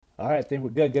All right, I think we're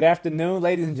good. Good afternoon,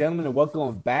 ladies and gentlemen, and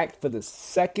welcome back for the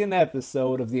second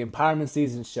episode of the Empowerment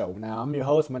Season Show. Now, I'm your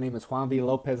host. My name is Juan V.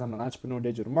 Lopez. I'm an entrepreneur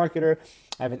digital marketer.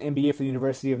 I have an MBA from the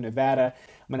University of Nevada.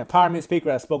 I'm an empowerment speaker.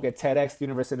 I spoke at TEDx, the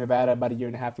University of Nevada, about a year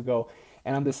and a half ago.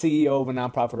 And I'm the CEO of a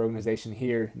nonprofit organization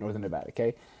here in Northern Nevada,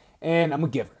 okay? And I'm a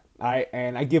giver, all right?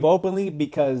 And I give openly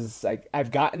because I've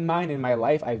gotten mine in my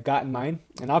life. I've gotten mine,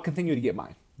 and I'll continue to get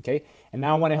mine. Okay, and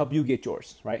now I want to help you get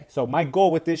yours, right? So my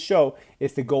goal with this show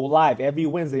is to go live every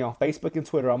Wednesday on Facebook and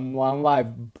Twitter. I'm on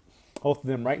live, both of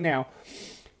them right now,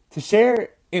 to share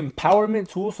empowerment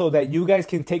tools so that you guys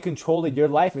can take control of your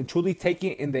life and truly take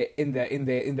it in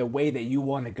the way that you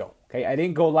want to go. Okay, I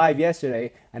didn't go live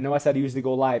yesterday. I know I said I usually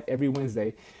go live every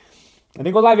Wednesday. I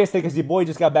didn't go live yesterday because your boy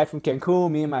just got back from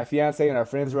Cancun. Me and my fiance and our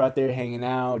friends were out there hanging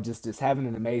out, just having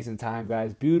an amazing time,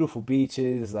 guys. Beautiful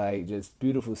beaches, like just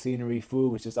beautiful scenery.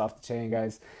 Food was just off the chain,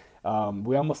 guys.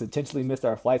 We almost intentionally missed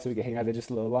our flight so we could hang out there just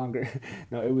a little longer.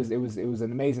 No, it was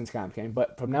an amazing time, okay?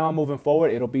 But from now on moving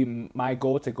forward, it'll be my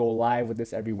goal to go live with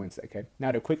this every Wednesday, okay?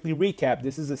 Now to quickly recap,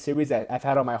 this is a series that I've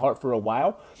had on my heart for a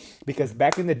while because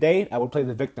back in the day, I would play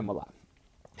the victim a lot.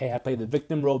 Okay, I played the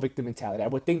victim role, victim mentality. I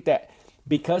would think that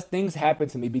because things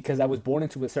happened to me, because I was born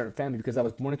into a certain family, because I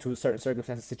was born into a certain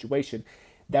circumstance and situation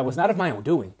that was not of my own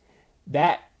doing,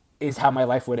 that is how my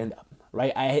life would end up,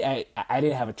 right? I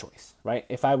didn't have a choice, right?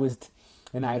 If I was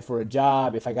denied for a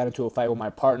job, if I got into a fight with my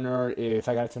partner, if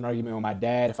I got into an argument with my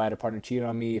dad, if I had a partner cheat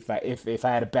on me, if I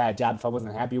had a bad job, if I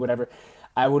wasn't happy, whatever,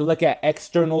 I would look at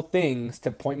external things to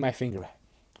point my finger at,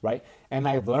 right? And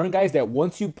I've learned, guys, that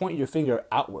once you point your finger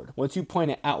outward, once you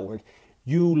point it outward,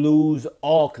 you lose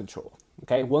all control.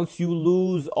 Okay, once you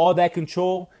lose all that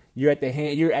control, you're at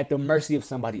the mercy of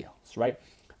somebody else, right?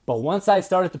 But once I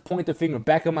started to point the finger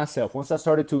back at myself, once I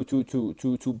started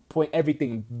to point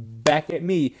everything back at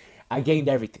me, I gained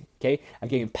everything. Okay, I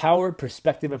gained power,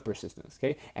 perspective, and persistence.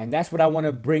 Okay, and that's what I want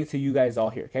to bring to you guys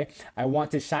all here. Okay, I want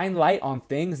to shine light on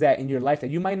things that in your life that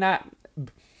you might not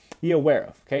be aware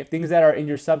of. Okay, things that are in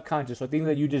your subconscious or things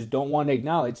that you just don't want to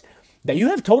acknowledge that you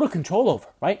have total control over,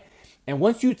 right? And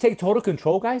once you take total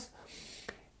control, guys,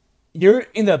 you're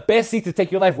in the best seat to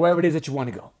take your life wherever it is that you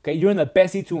want to go. Okay, you're in the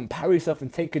best seat to empower yourself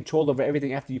and take control over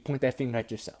everything after you point that finger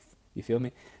at yourself. You feel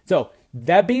me? So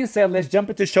that being said, let's jump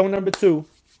into show number 2,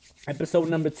 episode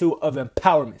number 2 of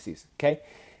empowerment season. Okay,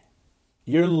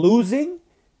 you're losing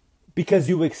because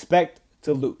you expect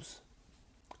to lose.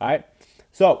 All right.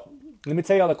 So let me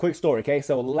tell y'all a quick story, okay?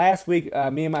 So last week,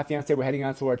 me and my fiance were heading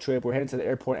on to our trip. We're heading to the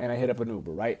airport, and I hit up an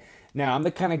Uber, right? Now, I'm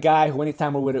the kind of guy who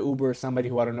anytime we're with an Uber or somebody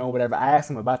who I don't know, whatever, I ask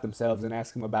them about themselves and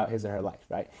ask them about his or her life,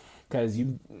 right? Because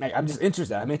I'm just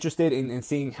interested. I'm interested in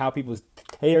seeing how people's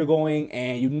day are going,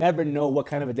 and you never know what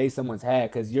kind of a day someone's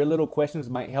had because your little questions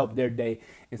might help their day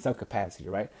in some capacity,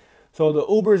 right? So the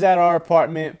Uber's at our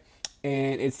apartment,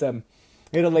 and it's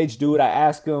middle-aged dude. I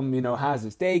asked him, how's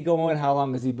his day going? How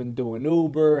long has he been doing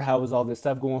Uber? How was all this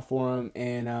stuff going for him?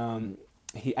 And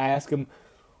I asked him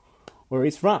where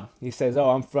he's from. He says, "Oh,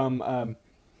 I'm from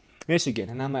Michigan."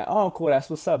 And I'm like, "Oh, cool. That's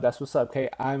what's up. That's what's up." Okay,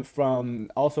 I'm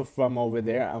also from over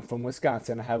there. I'm from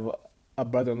Wisconsin. I have a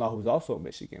brother-in-law who's also in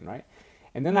Michigan, right?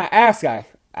 And then I asked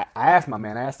my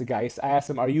man. I asked the guy. I asked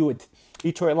him, "Are you a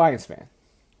Detroit Lions fan?"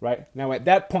 Right now, at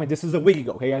that point, this is a week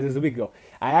ago. Okay, guys, this is a week ago.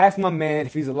 I asked my man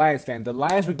if he's a Lions fan. The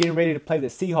Lions were getting ready to play the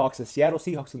Seahawks, the Seattle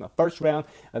Seahawks, in the first round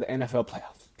of the NFL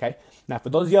playoffs. Okay, now for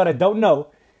those of y'all that don't know,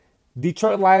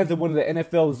 Detroit Lions are one of the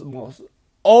NFL's most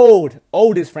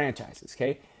oldest franchises.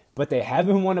 Okay, but they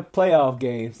haven't won a playoff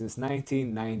game since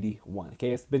 1991. Okay,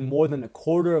 it's been more than a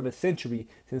quarter of a century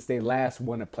since they last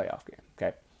won a playoff game.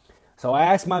 Okay, so I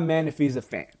asked my man if he's a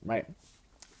fan, right?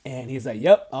 And he's like,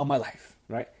 "Yep, all my life,"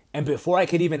 right? And before I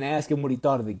could even ask him what he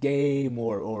thought of the game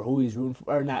or who he's rooting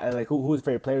for, or not, like who his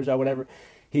favorite players are, whatever,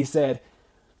 he said,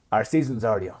 "Our season's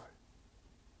already over."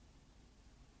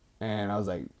 And I was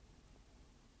like,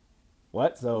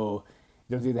 "What? So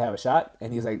you don't think they have a shot?"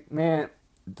 And he's like, "Man,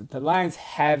 the Lions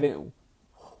haven't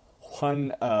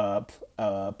won a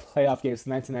playoff game since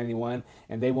 1991,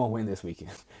 and they won't win this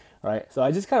weekend." Right, so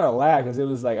I just kind of laughed because it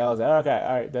was like I was like, "Okay,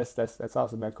 all right, that's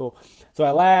awesome, man, cool." So I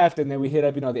laughed, and then we hit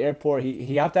up, the airport.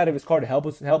 He hopped out of his car to help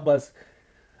us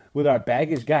with our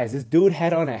baggage, guys. This dude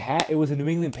had on a hat. It was a New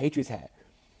England Patriots hat,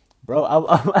 bro.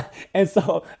 And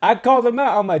so I called him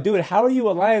out. I'm like, "Dude, how are you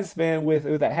a Lions fan with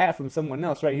a hat from someone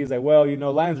else?" Right? He's like, "Well,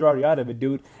 Lions are already out of it,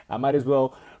 dude. I might as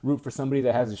well root for somebody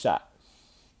that has a shot."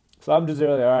 So I'm just there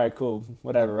like, all right, cool,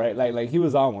 whatever, right? Like he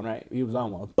was on one, right? He was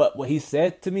on one. But what he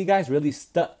said to me, guys, really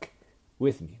stuck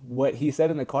with me. What he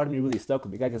said in the car to me really stuck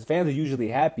with me, guys, because fans are usually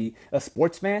happy. A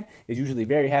sports fan is usually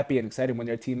very happy and excited when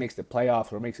their team makes the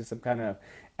playoffs or makes it some kind of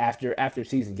after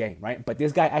season game, right? But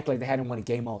this guy acted like they hadn't won a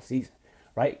game all season,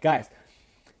 right? Guys,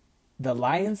 the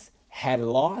Lions had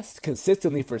lost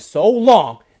consistently for so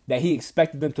long that he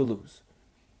expected them to lose,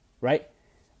 right?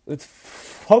 Let's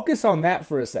focus on that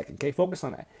for a second, okay? Focus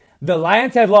on that. The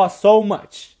Lions had lost so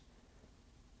much.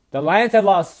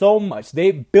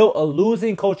 They built a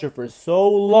losing culture for so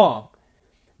long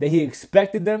that he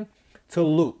expected them to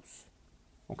lose,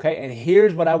 okay? And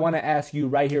here's what I want to ask you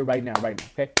right here, right now,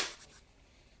 okay?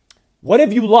 What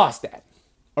have you lost at?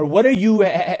 Or what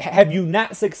have you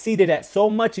not succeeded at so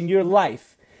much in your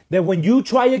life that when you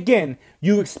try again,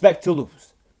 you expect to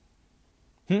lose?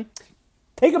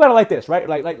 Think about it like this, right?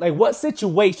 Like what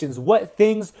situations, what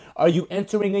things are you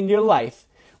entering in your life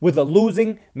with a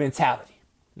losing mentality?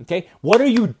 Okay? What are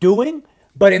you doing?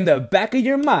 But in the back of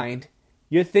your mind,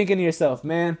 you're thinking to yourself,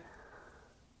 man,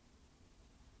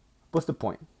 what's the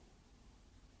point?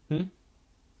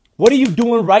 What are you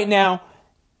doing right now?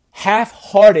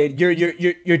 Half-hearted.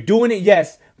 You're doing it,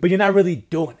 yes, but you're not really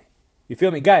doing it. You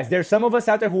feel me? Guys, there's some of us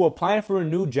out there who are applying for a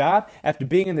new job after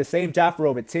being in the same job for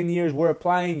over 10 years. We're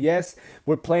applying, yes.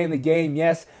 We're playing the game,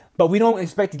 yes. But we don't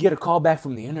expect to get a call back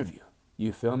from the interview.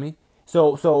 You feel me?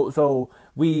 So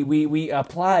we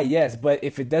apply, yes, but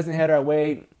if it doesn't head our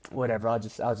way, whatever, I'll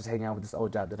just hang out with this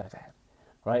old job that I've had.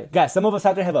 Right? Guys, some of us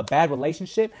out there have a bad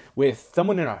relationship with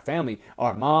someone in our family,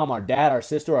 our mom, our dad, our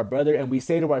sister, our brother, and we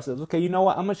say to ourselves, okay, you know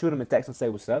what? I'm going to shoot him a text and say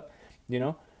what's up,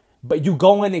 But you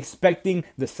go in expecting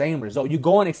the same result. You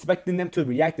go in expecting them to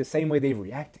react the same way they've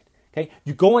reacted, okay?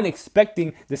 You go in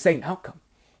expecting the same outcome.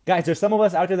 Guys, there's some of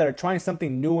us out there that are trying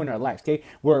something new in our lives, okay?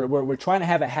 We're trying to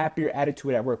have a happier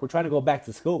attitude at work. We're trying to go back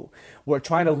to school. We're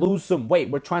trying to lose some weight.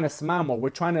 We're trying to smile more.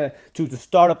 We're trying to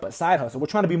start up a side hustle. We're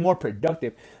trying to be more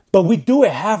productive. But we do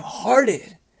it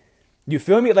half-hearted. You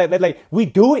feel me? Like we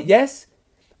do it, yes,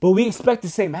 but we expect the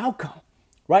same outcome.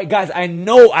 Right, guys, I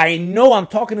know I'm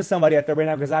talking to somebody out there right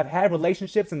now because I've had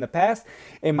relationships in the past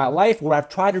in my life where I've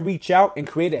tried to reach out and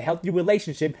create a healthy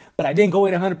relationship, but I didn't go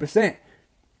in 100%.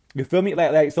 You feel me?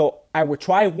 So I would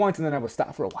try once and then I would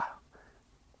stop for a while.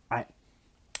 Right?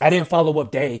 I didn't follow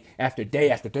up day after day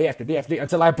after day after day after day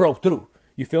until I broke through.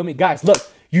 You feel me? Guys, look,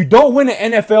 you don't win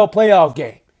an NFL playoff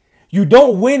game. You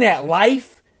don't win at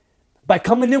life by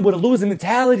coming in with a losing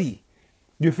mentality.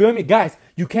 You feel me? Guys,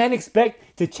 you can't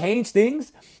expect to change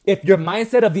things if your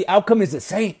mindset of the outcome is the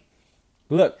same.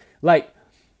 Look, like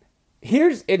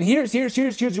here's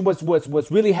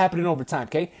what's really happening over time,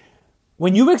 okay?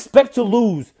 When you expect to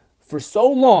lose for so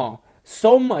long,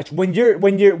 so much, when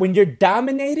you're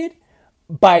dominated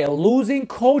by a losing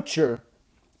culture,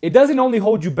 it doesn't only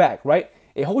hold you back, right?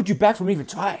 It holds you back from even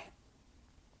trying.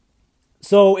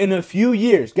 So in a few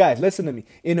years, guys, listen to me.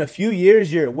 In a few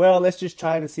years, let's just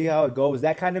try to see how it goes.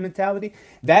 That kind of mentality,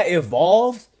 that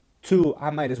evolves to, I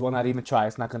might as well not even try.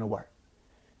 It's not going to work.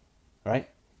 Right?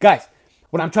 Guys,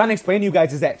 what I'm trying to explain to you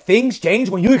guys is that things change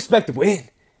when you expect to win.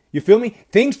 You feel me?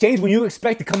 Things change when you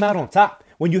expect to come out on top.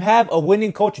 When you have a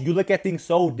winning culture, you look at things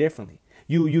so differently.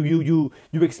 You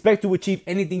expect to achieve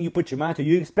anything you put your mind to.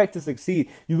 You expect to succeed.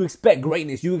 You expect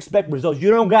greatness. You expect results. You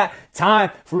don't got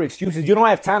time for excuses. You don't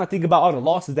have time to think about all the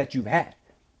losses that you've had,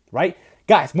 right?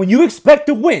 Guys, when you expect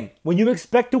to win, when you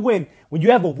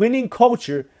have a winning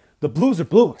culture, the blues are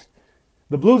bluer.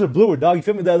 The blues are bluer, dog. You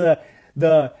feel me?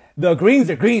 The greens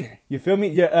are greener. You feel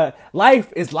me?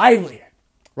 Life is livelier,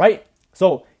 right?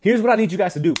 So here's what I need you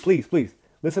guys to do. Please,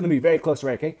 listen to me very close,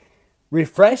 right? Okay?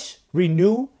 Refresh,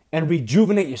 renew, and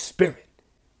rejuvenate your spirit,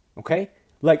 okay?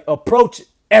 Like approach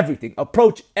everything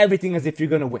as if you're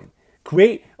going to win.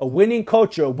 Create a winning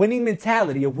culture, a winning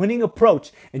mentality, a winning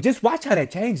approach, and just watch how that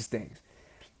changes things.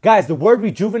 Guys, the word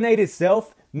rejuvenate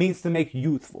itself means to make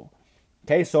youthful,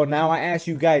 okay? So now I ask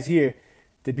you guys here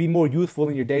to be more youthful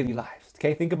in your daily lives,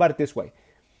 okay? Think about it this way.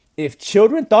 If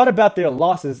children thought about their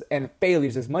losses and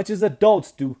failures as much as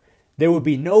adults do, there would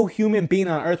be no human being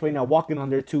on earth right now walking on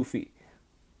their 2 feet.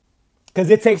 Because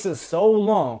it takes us so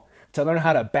long to learn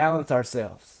how to balance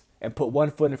ourselves and put one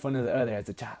foot in front of the other as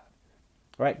a child.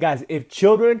 Right? Guys, if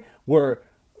children were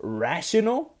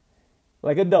rational,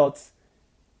 like adults,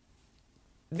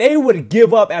 they would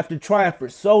give up after trying for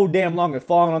so damn long and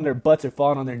falling on their butts or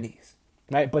falling on their knees.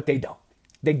 Right? But they don't.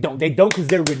 They don't because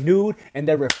they're renewed and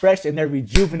they're refreshed and they're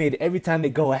rejuvenated every time they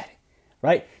go at it.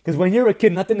 Right? Because when you're a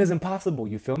kid, nothing is impossible.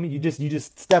 You feel me? You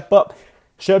just step up,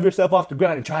 shove yourself off the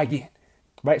ground and try again.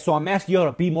 Right, so I'm asking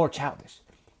y'all to be more childish.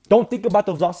 Don't think about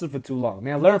those losses for too long,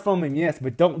 man. Learn from them, yes,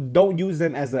 but don't use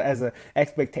them as a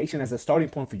expectation, as a starting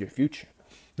point for your future.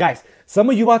 Guys,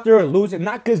 some of you out there are losing,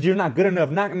 not because you're not good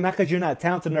enough, not because you're not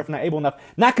talented enough, not able enough,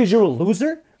 not because you're a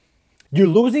loser. You're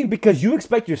losing because you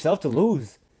expect yourself to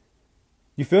lose.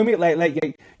 You feel me?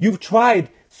 Like you've tried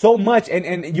so much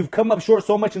and you've come up short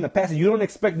so much in the past, and you don't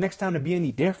expect next time to be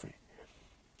any different.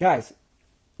 Guys,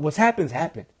 what's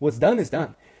happened. What's done is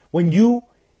done. When you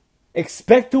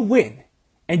expect to win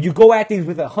and you go at things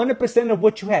with 100% of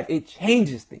what you have, it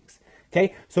changes things.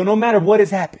 Okay? So no matter what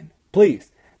has happened,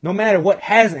 please, no matter what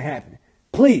hasn't happened,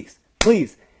 please,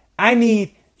 I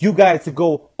need you guys to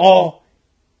go all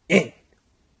in.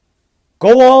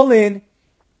 Go all in.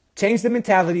 Change the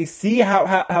mentality. See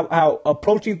how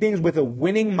approaching things with a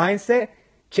winning mindset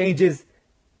changes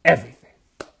everything.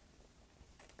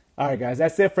 All right, guys,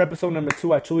 that's it for episode number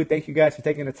 2. I truly thank you guys for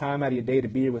taking the time out of your day to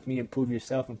be here with me. Improve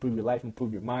yourself, improve your life,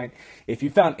 improve your mind. If you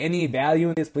found any value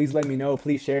in this, please let me know.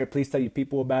 Please share it. Please tell your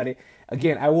people about it.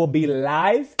 Again, I will be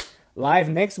live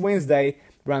next Wednesday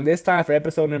around this time for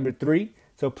episode number 3.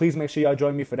 So please make sure y'all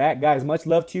join me for that. Guys, much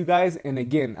love to you guys. And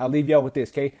again, I'll leave y'all with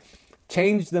this, okay?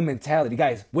 Change the mentality.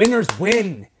 Guys, winners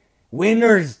win.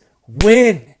 Winners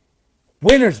win.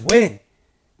 Winners win.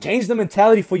 Change the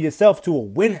mentality for yourself to a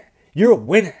winner. You're a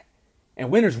winner. And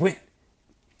winners win.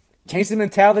 Change the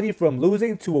mentality from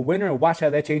losing to a winner and watch how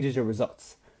that changes your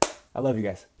results. I love you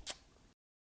guys.